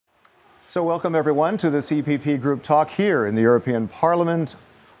So welcome everyone to this EPP Group talk here in the European Parliament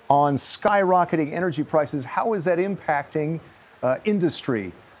on skyrocketing energy prices. How is that impacting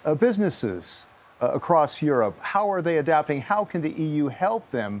industry, businesses across Europe? How are they adapting? How can the EU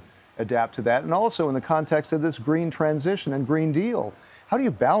help them adapt to that? And also in the context of this green transition and Green Deal, how do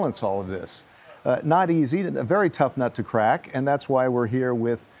you balance all of this? Not easy, a very tough nut to crack, and that's why we're here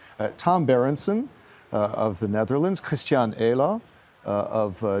with Tom Berendsen of the Netherlands, Christian Ehler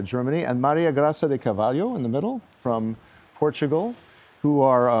of Germany, and Maria Graça de Carvalho in the middle from Portugal, who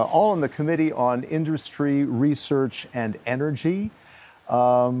are all in the Committee on Industry, Research and Energy.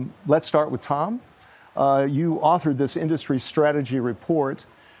 Let's start with Tom. You authored this industry strategy report.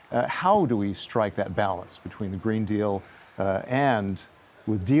 How do we strike that balance between the Green Deal and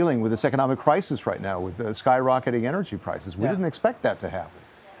with dealing with this economic crisis right now with skyrocketing energy prices? We didn't expect that to happen.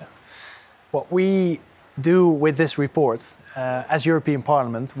 What we do with this report, as European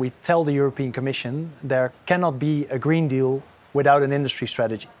Parliament, we tell the European Commission there cannot be a Green Deal without an industry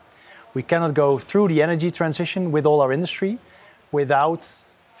strategy. We cannot go through the energy transition with all our industry without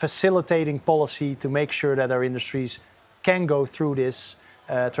facilitating policy to make sure that our industries can go through this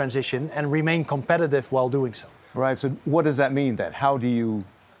transition and remain competitive while doing so. Right, so what does that mean then? How do you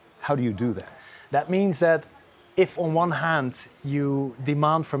do that? That means that if on one hand you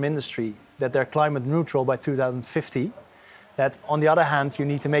demand from industry that they're climate neutral by 2050, that on the other hand you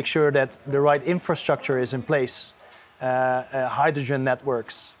need to make sure that the right infrastructure is in place, hydrogen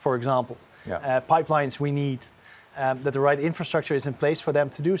networks, for example, pipelines we need, that the right infrastructure is in place for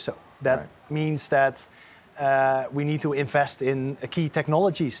them to do so. That means that we need to invest in key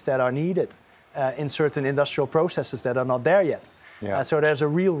technologies that are needed in certain industrial processes that are not there yet. So there's a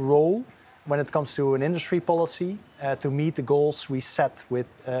real role when it comes to an industry policy to meet the goals we set with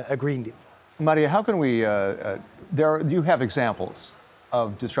a Green Deal. Maria, how can we, you have examples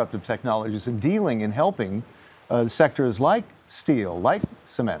of disruptive technologies in dealing and helping sectors like steel, like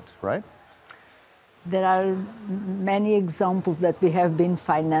cement, right? There are many examples that we have been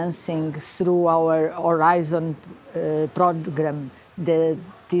financing through our Horizon program. That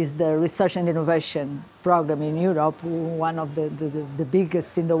is the Research and Innovation program in Europe, one of the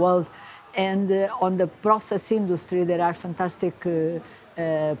biggest in the world. And on the process industry, there are fantastic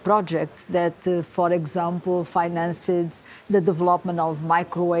projects that, for example, financed the development of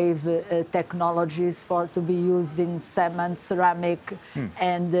microwave technologies to be used in cement, ceramic,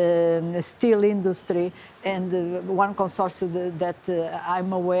 and steel industry. And one consortium that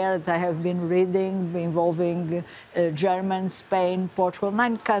I'm aware that I have been reading involving Germany, Spain, Portugal,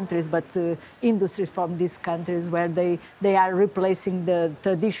 9 countries, but industry from these countries where they are replacing the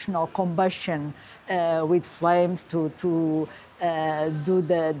traditional combustion with flames to do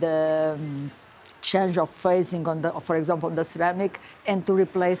the change of phasing on the, for example, on the ceramic, and to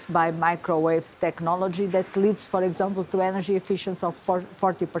replace by microwave technology that leads, for example, to energy efficiency of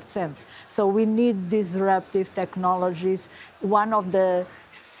 40%. So we need disruptive technologies. One of the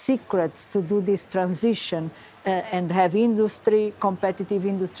secrets to do this transition and have industry, competitive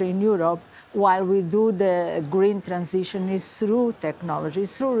industry in Europe, while we do the green transition, is through technology,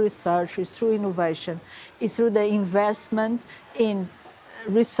 it's through research, it's through innovation, it's through the investment in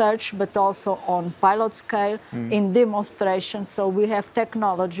research, but also on pilot scale, in demonstration. So we have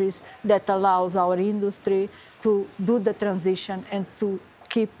technologies that allows our industry to do the transition and to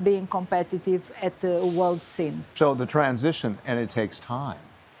keep being competitive at the world scene. So the transition, and it takes time,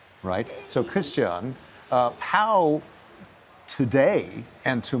 right? So Christian, how today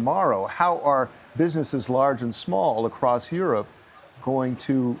and tomorrow, how are businesses large and small across Europe going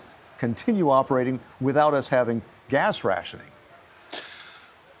to continue operating without us having gas rationing?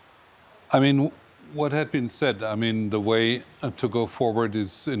 I mean, what had been said, I mean, the way to go forward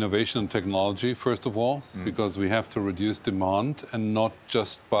is innovation and technology, first of all, because we have to reduce demand and not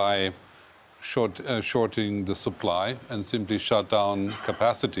just by shorting the supply and simply shut down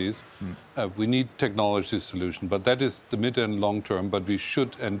capacities. We need technology solution, but that is the mid and long term, but we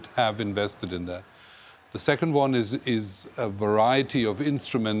should and have invested in that. The second one is a variety of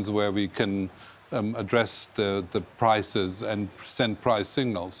instruments where we can address the prices and send price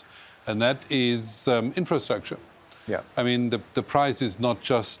signals. And that is infrastructure. I mean, the price is not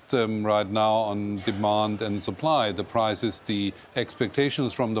just right now on demand and supply. The price is the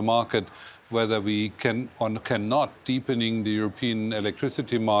expectations from the market, whether we can or cannot deepening the European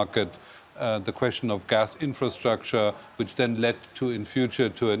electricity market, the question of gas infrastructure, which then led to, in future,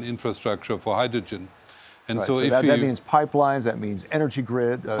 to an infrastructure for hydrogen. And so, if that means pipelines, that means energy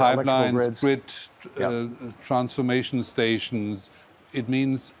grid, electrical grids. Grid, transformation stations. It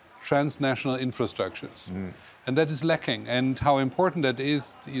means transnational infrastructures. And that is lacking. And how important that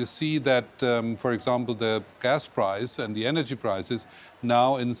is, you see that, for example, the gas price and the energy prices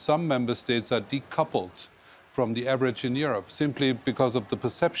now in some member states are decoupled from the average in Europe, simply because of the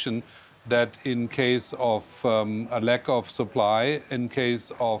perception that in case of a lack of supply, in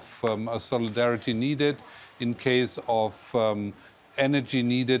case of a solidarity needed, in case of energy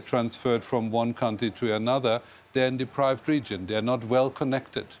needed transferred from one country to another, they're in deprived region. They're not well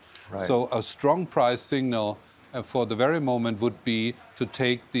connected. Right. So a strong price signal for the very moment would be to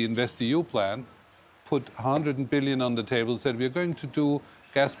take the InvestEU plan, put 100 billion on the table, said we're going to do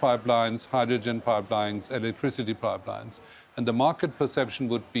gas pipelines, hydrogen pipelines, electricity pipelines. And the market perception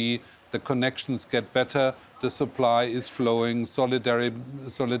would be the connections get better, the supply is flowing,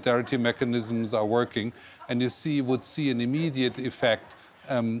 solidarity mechanisms are working, and you would see an immediate effect,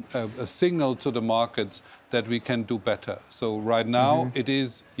 a signal to the markets that we can do better. So right now it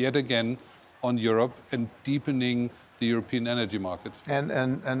is yet again on Europe and deepening the European energy market.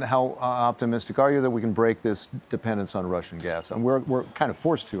 And how optimistic are you that we can break this dependence on Russian gas? And we're kind of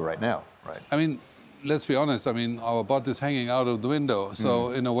forced to right now, right? I mean, let's be honest, I mean, our boat is hanging out of the window.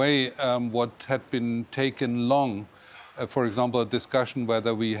 So in a way, what had been taken long, for example, a discussion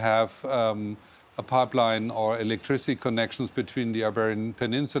whether we have a pipeline or electricity connections between the Iberian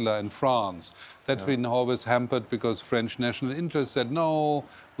Peninsula and France, that's been always hampered because French national interest said, no,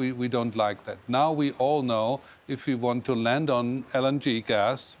 we don't like that. Now we all know if we want to land on LNG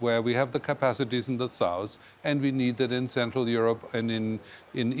gas, where we have the capacities in the south, and we need it in Central Europe and in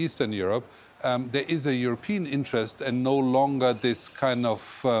Eastern Europe, there is a European interest and no longer this kind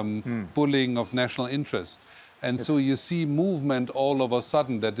of bullying of national interest. And so you see movement all of a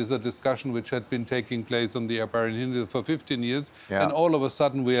sudden. That is a discussion which had been taking place on the Iberian Peninsula for 15 years. Yeah. And all of a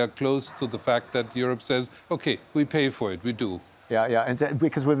sudden we are close to the fact that Europe says, okay, we pay for it, we do. Yeah, and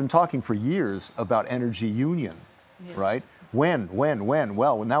because we've been talking for years about energy union, right? When?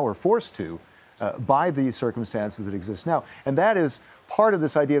 Well, now we're forced to by these circumstances that exist now. And that is part of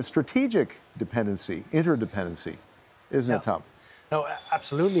this idea of strategic dependency, interdependency, isn't it, Tom? No,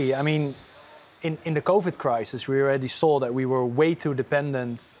 absolutely. I mean, in the COVID crisis, we already saw that we were way too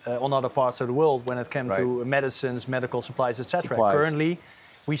dependent on other parts of the world when it came to medicines, medical supplies, etc. Currently,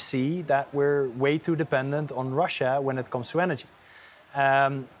 we see that we're way too dependent on Russia when it comes to energy.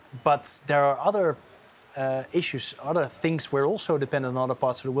 But there are other issues, other things we're also dependent on other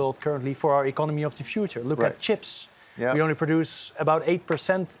parts of the world currently for our economy of the future. Look at chips. Yeah. We only produce about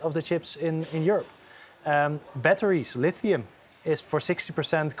 8% of the chips in Europe. Batteries, lithium, is for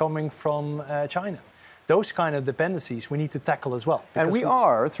 60% coming from China. Those kind of dependencies we need to tackle as well. And we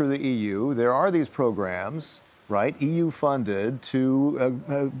are, through the EU, there are these programs, right, EU funded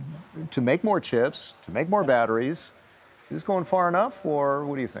to make more chips, to make more batteries. Is this going far enough, or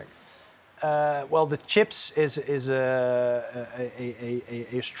what do you think? Well, the chips is a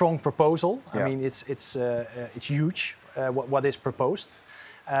strong proposal. I mean, it's huge, what is proposed.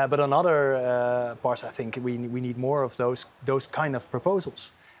 But on other parts, I think we need more of those kind of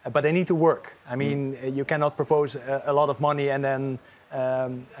proposals. But they need to work. I mean, you cannot propose a lot of money and then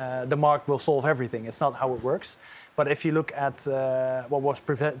the market will solve everything. It's not how it works. But if you look at what was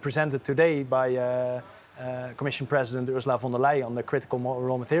presented today by Commission President Ursula von der Leyen on the Critical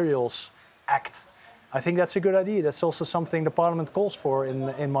Raw Materials Act, I think that's a good idea. That's also something the Parliament calls for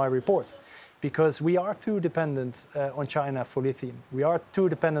in my report. Because we are too dependent on China for lithium. We are too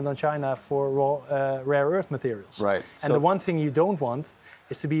dependent on China for rare earth materials. Right. And the one thing you don't want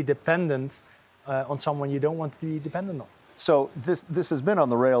is to be dependent on someone you don't want to be dependent on. So this has been on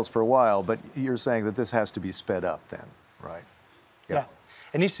the rails for a while, but you're saying that this has to be sped up then, right? Yeah.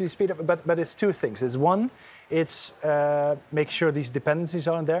 It needs to be speed up, but it's two things. It's one, it's make sure these dependencies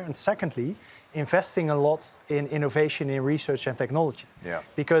aren't there. And secondly, investing a lot in innovation, in research and technology. Yeah.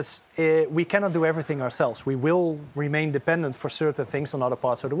 Because we cannot do everything ourselves. We will remain dependent for certain things on other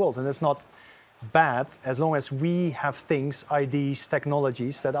parts of the world. And it's not bad as long as we have things, ideas,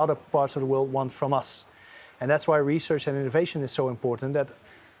 technologies that other parts of the world want from us. And that's why research and innovation is so important, that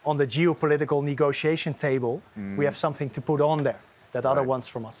on the geopolitical negotiation table, we have something to put on there that other wants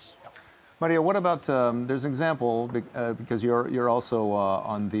from us. Maria, what about, there's an example, because you're also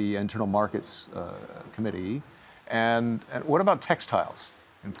on the Internal Markets Committee, and what about textiles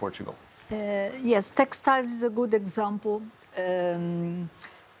in Portugal? Yes, textiles is a good example.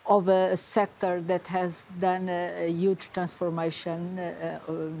 of a sector that has done a huge transformation,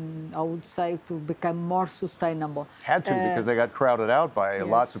 I would say, to become more sustainable. Had to, because they got crowded out by yes,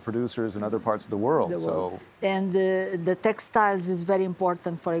 lots of producers in other parts of the world. And the textiles is very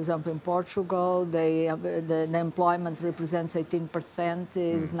important. For example, in Portugal, the employment represents 18%,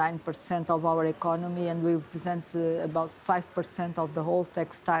 is 9% of our economy, and we represent about 5% of the whole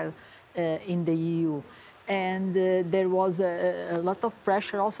textile in the EU. And there was a lot of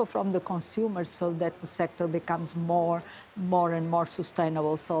pressure also from the consumers so that the sector becomes more and more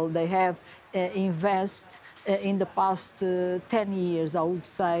sustainable. So they have invested in the past 10 years, I would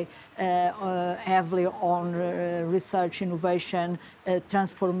say, heavily on research, innovation,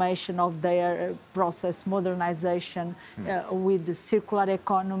 transformation of their process, modernization with the circular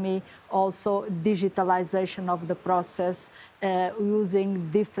economy, also digitalization of the process, using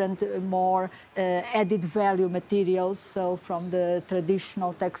different, more added value materials, so from the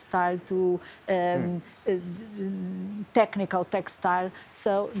traditional textile to technical textile.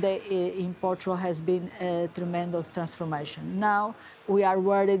 So in Portugal has been a tremendous transformation. Now we are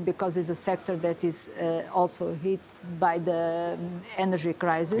worried because it's a sector that is also hit by the energy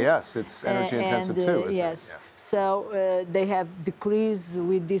crisis. Yes, it's energy intensive too, isn't yes. it? Yeah. So they have decreased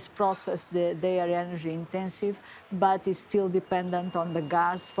with this process, they are energy intensive, but it's still dependent on the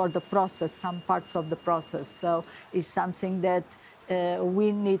gas for the process, some parts of the process. So it's something that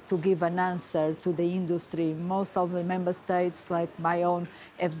we need to give an answer to the industry. Most of the member states, like my own,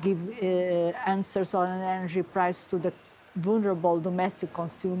 have given answers on an energy price to the vulnerable domestic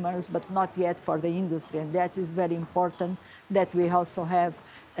consumers, but not yet for the industry. And that is very important that we also have,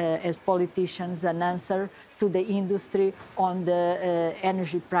 as politicians, an answer to the industry on the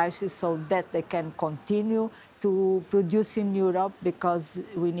energy prices so that they can continue to produce in Europe, because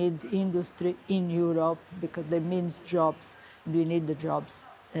we need industry in Europe, because that means jobs. We need the jobs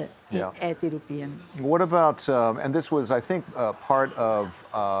at European. What about, and this was, I think, part of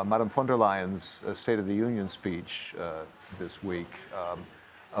Madame von der Leyen's State of the Union speech this week,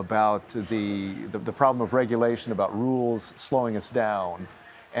 about the problem of regulation, about rules slowing us down.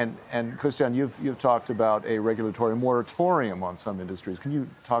 And Christian, you've talked about a regulatory moratorium on some industries. Can you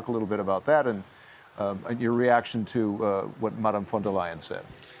talk a little bit about that and your reaction to what Madame von der Leyen said?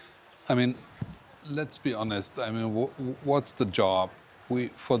 I mean, let's be honest. I mean, what's the job?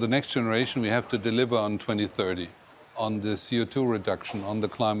 For the next generation, we have to deliver on 2030, on the CO2 reduction, on the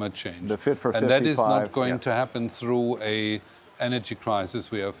climate change. The Fit for 55. And that is not going to happen through an energy crisis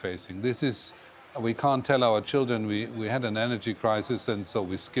we are facing. We can't tell our children we had an energy crisis and so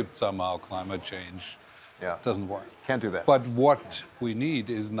we skipped somehow climate change. Yeah. It doesn't work. Can't do that. But what we need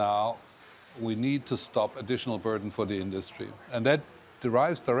is now, we need to stop additional burden for the industry. And that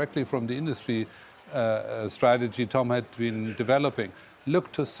derives directly from the industry strategy Tom had been developing.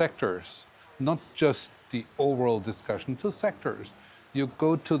 Look to sectors, not just the overall discussion, to sectors. You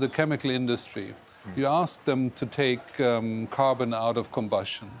go to the chemical industry, you ask them to take carbon out of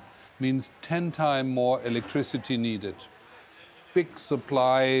combustion, means 10 times more electricity needed. Big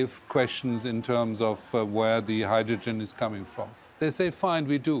supply questions in terms of where the hydrogen is coming from. They say, fine,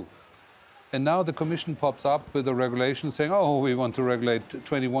 we do. And now the Commission pops up with a regulation saying, oh, we want to regulate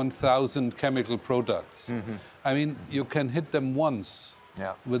 21,000 chemical products. Mm-hmm. I mean, you can hit them once.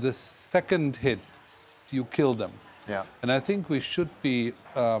 Yeah. With the second hit, you kill them. Yeah. And I think we should be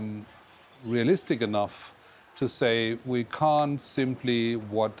realistic enough to say we can't simply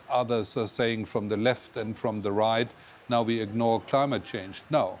what others are saying from the left and from the right, now we ignore climate change.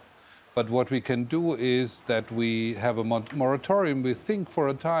 No. But what we can do is that we have a moratorium, we think for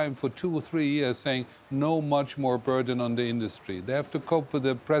a time, for 2 or 3 years, saying no much more burden on the industry. They have to cope with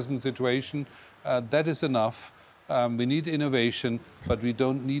the present situation. That is enough. We need innovation, but we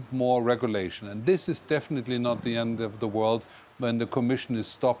don't need more regulation. And this is definitely not the end of the world when the Commission is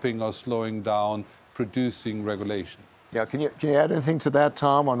stopping or slowing down producing regulation. Yeah, can you add anything to that,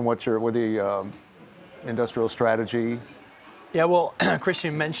 Tom, on with the industrial strategy? Yeah, well,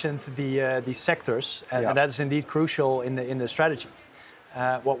 Christian mentioned the sectors, and that is indeed crucial in the strategy.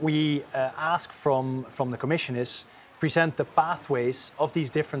 What we ask from the Commission is present the pathways of these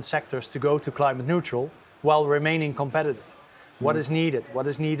different sectors to go to climate neutral while remaining competitive. What is needed? What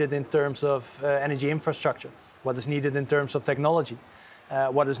is needed in terms of energy infrastructure? What is needed in terms of technology?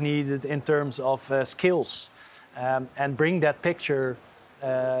 What is needed in terms of skills? And bring that picture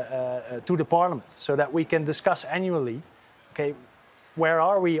to the Parliament so that we can discuss annually, okay, where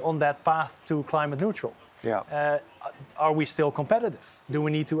are we on that path to climate neutral? Yeah. Are we still competitive? Do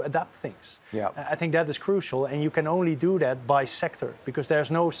we need to adapt things? Yeah. I think that is crucial, and you can only do that by sector, because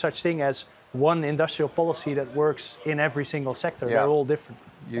there's no such thing as one industrial policy that works in every single sector. Yeah. They're all different.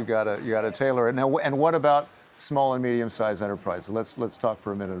 You gotta tailor it. Now, and what about small and medium-sized enterprises? Let's talk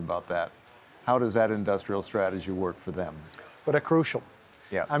for a minute about that. How does that industrial strategy work for them? But they're crucial.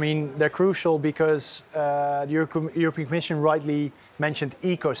 Yeah. I mean, they're crucial because the European Commission rightly mentioned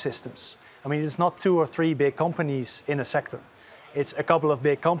ecosystems. I mean, it's not 2 or 3 big companies in a sector. It's a couple of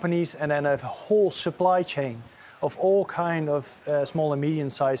big companies and then a whole supply chain of all kind of small and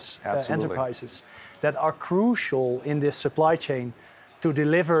medium-sized enterprises that are crucial in this supply chain to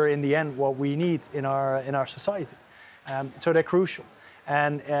deliver in the end what we need in our society. So they're crucial.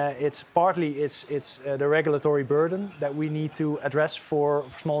 And it's partly the regulatory burden that we need to address for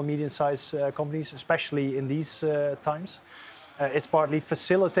small and medium-sized companies, especially in these times. It's partly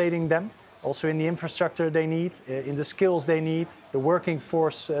facilitating them, also in the infrastructure they need, in the skills they need, the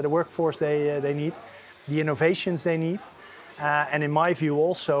workforce they need, the innovations they need, and in my view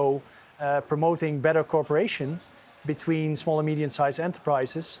also promoting better cooperation between small and medium-sized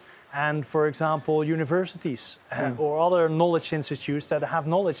enterprises and, for example, universities or other knowledge institutes that have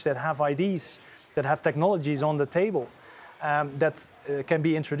knowledge, that have ideas, that have technologies on the table that can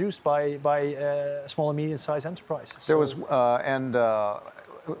be introduced by small and medium-sized enterprises. There was,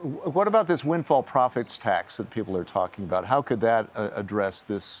 what about this windfall profits tax that people are talking about? How could that address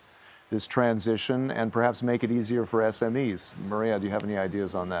this transition and perhaps make it easier for SMEs? Maria, do you have any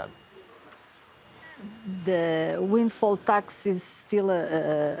ideas on that? The windfall tax is still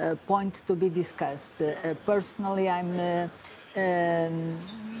a point to be discussed. Personally, I'm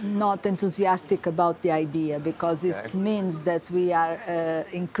not enthusiastic about the idea because it means that we are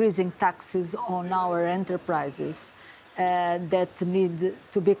increasing taxes on our enterprises that need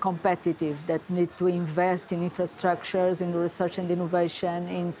to be competitive, that need to invest in infrastructures, in research and innovation,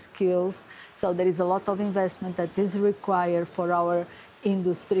 in skills. So there is a lot of investment that is required for our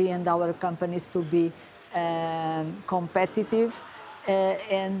industry and our companies to be competitive,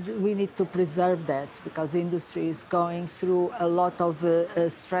 and we need to preserve that because the industry is going through a lot of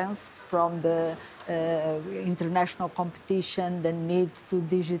strengths from the international competition, the need to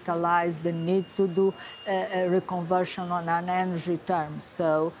digitalize, the need to do a reconversion on an energy term.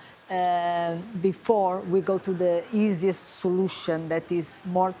 So before we go to the easiest solution, that is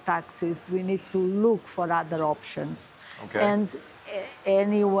more taxes, we need to look for other options. Okay. And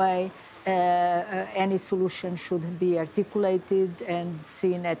anyway, any solution should be articulated and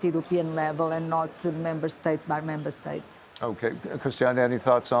seen at European level and not member state by member state. Okay, Christiane, any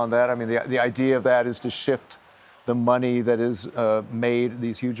thoughts on that? I mean, the idea of that is to shift the money that is made,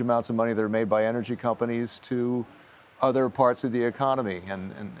 these huge amounts of money that are made by energy companies to other parts of the economy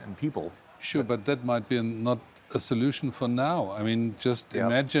and people. Sure, but that might be not a solution for now. I mean, just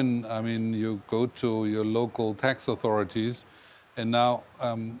imagine, I mean, you go to your local tax authorities, and now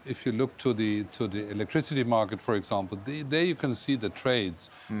if you look to the electricity market, for example, there you can see the trades,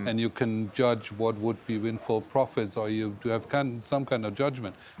 and you can judge what would be windfall profits, or you do have some kind of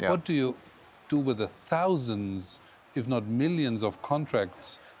judgment. What do you do with the thousands, if not millions, of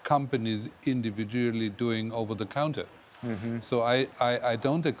contracts companies individually doing over the counter? So I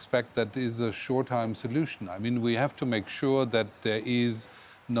don't expect that is a short-term solution. I mean, we have to make sure that there is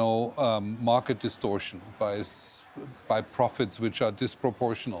no market distortion by profits which are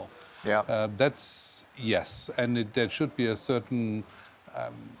disproportional. That's yes, and there should be a certain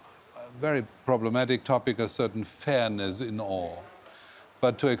very problematic topic, a certain fairness in all.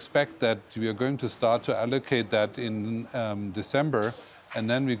 But to expect that we are going to start to allocate that in December, and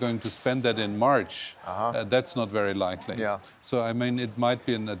then we're going to spend that in March, that's not very likely. So I mean, it might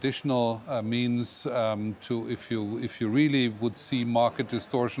be an additional means to, if you really would see market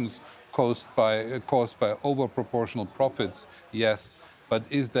distortions caused by over-proportional profits, yes. But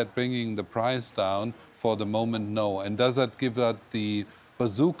is that bringing the price down? For the moment, no. And does that give that the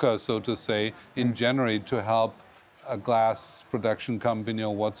bazooka, so to say, in January to help a glass production company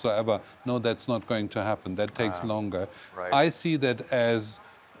or whatsoever? No, that's not going to happen. That takes longer. I see that as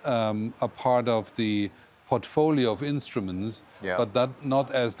a part of the portfolio of instruments, but that not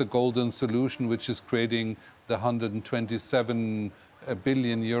as the golden solution, which is creating the 127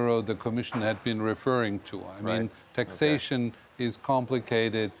 billion euro the Commission had been referring to. I mean, taxation is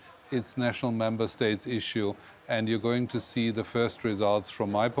complicated. It's national member states issue, and you're going to see the first results,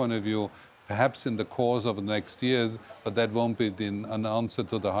 from my point of view, perhaps in the course of the next years, but that won't be an answer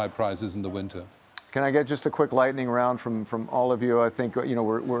to the high prices in the winter. Can I get just a quick lightning round from all of you? I think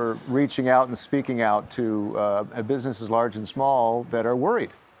we're reaching out and speaking out to businesses large and small that are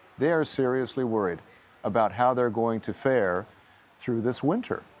worried. They are seriously worried about how they're going to fare through this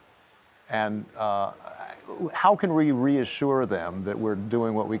winter. And how can we reassure them that we're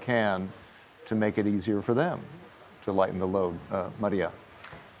doing what we can to make it easier for them to lighten the load? Maria?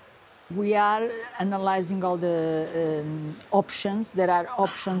 We are analyzing all the options. There are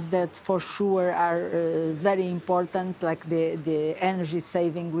options that for sure are very important, like the energy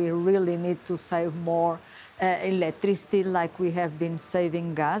saving. We really need to save more electricity, like we have been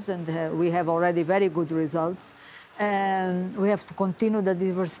saving gas, and we have already very good results. We have to continue the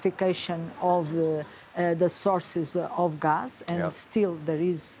diversification of the sources of gas, and still there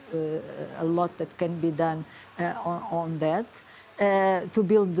is a lot that can be done on that. To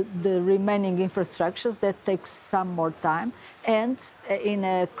build the remaining infrastructures, that takes some more time. And in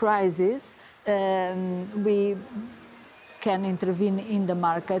a crisis, we can intervene in the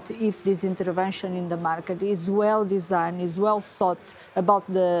market if this intervention in the market is well designed, is well thought about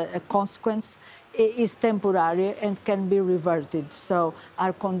the consequence, is temporary and can be reverted. So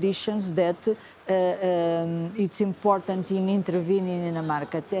are conditions that it's important in intervening in a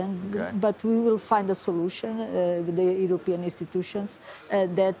market. And, But we will find a solution with the European institutions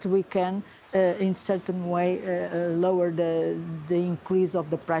that we can in certain way lower the increase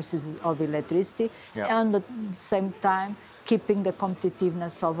of the prices of electricity, and at the same time keeping the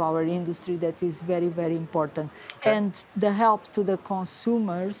competitiveness of our industry. That is very, very important. And the help to the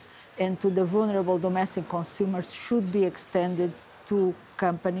consumers and to the vulnerable domestic consumers should be extended to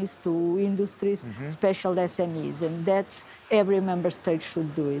companies, to industries, special SMEs, and that every member state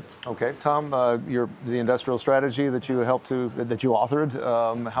should do it. Okay, Tom, the industrial strategy that you authored,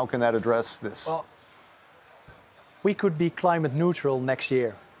 how can that address this? Well, we could be climate neutral next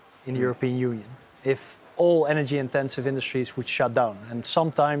year in the European Union if all energy-intensive industries would shut down. And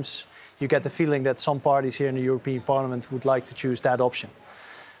sometimes you get the feeling that some parties here in the European Parliament would like to choose that option.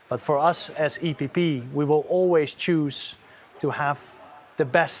 But for us as EPP, we will always choose to have the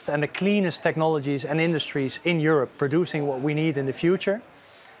best and the cleanest technologies and industries in Europe producing what we need in the future,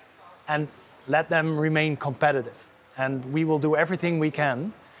 and let them remain competitive. And we will do everything we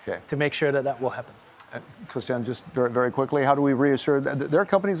can to make sure that that will happen. Christian, just very, very quickly, how do we reassure that there are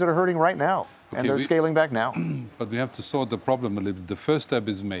companies that are hurting right now, and they're scaling back now? But we have to sort the problem a little bit. The first step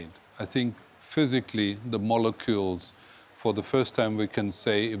is made. I think physically the molecules, for the first time we can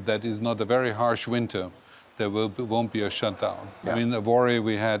say if that is not a very harsh winter, there won't be a shutdown. I mean, a worry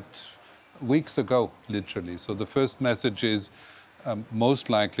we had weeks ago, literally. So the first message is most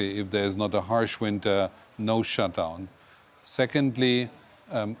likely if there's not a harsh winter, no shutdown. Secondly,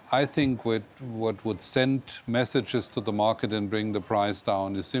 I think what would send messages to the market and bring the price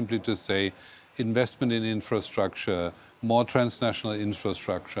down is simply to say investment in infrastructure, more transnational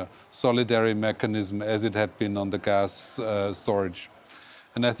infrastructure, solidarity mechanism as it had been on the gas storage.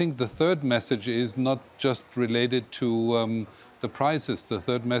 And I think the third message is not just related to the prices. The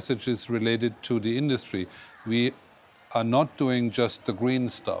third message is related to the industry. We are not doing just the green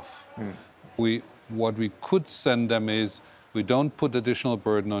stuff. What we could send them is, we don't put additional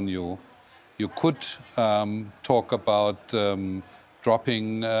burden on you. You could talk about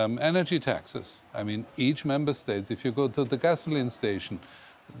dropping energy taxes. I mean, each member state, if you go to the gasoline station,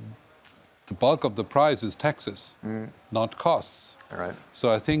 the bulk of the price is taxes, not costs. All right.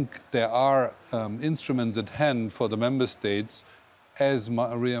 So I think there are instruments at hand for the member states, as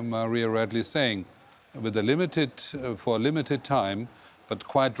Maria rightly saying, with for a limited time, but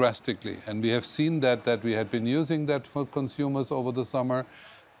quite drastically. And we have seen that we had been using that for consumers over the summer.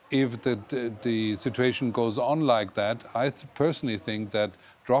 If the situation goes on like that, I personally think that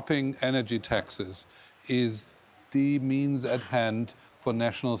dropping energy taxes is the means at hand for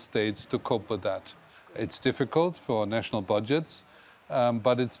national states to cope with that. It's difficult for national budgets,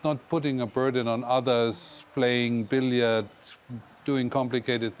 but it's not putting a burden on others, playing billiards, doing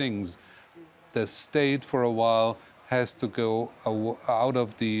complicated things. The state, for a while, has to go out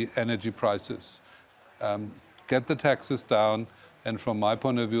of the energy prices, get the taxes down, and from my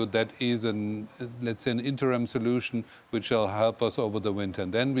point of view, that is let's say, an interim solution which will help us over the winter.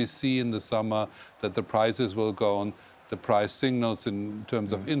 And then we see in the summer that the prices will go on, the price signals in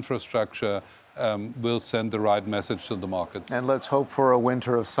terms of infrastructure will send the right message to the markets. And let's hope for a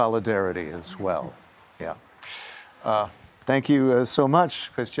winter of solidarity as well. Thank you so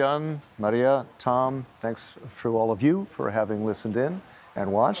much, Christian, Maria, Tom. Thanks to all of you for having listened in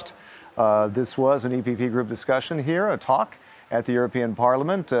and watched. This was an EPP Group discussion here, a talk at the European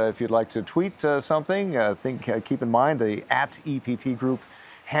Parliament. If you'd like to tweet something, keep in mind the @EPP Group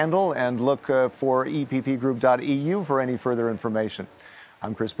handle and look for eppgroup.eu for any further information.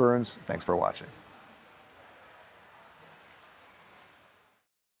 I'm Chris Burns. Thanks for watching.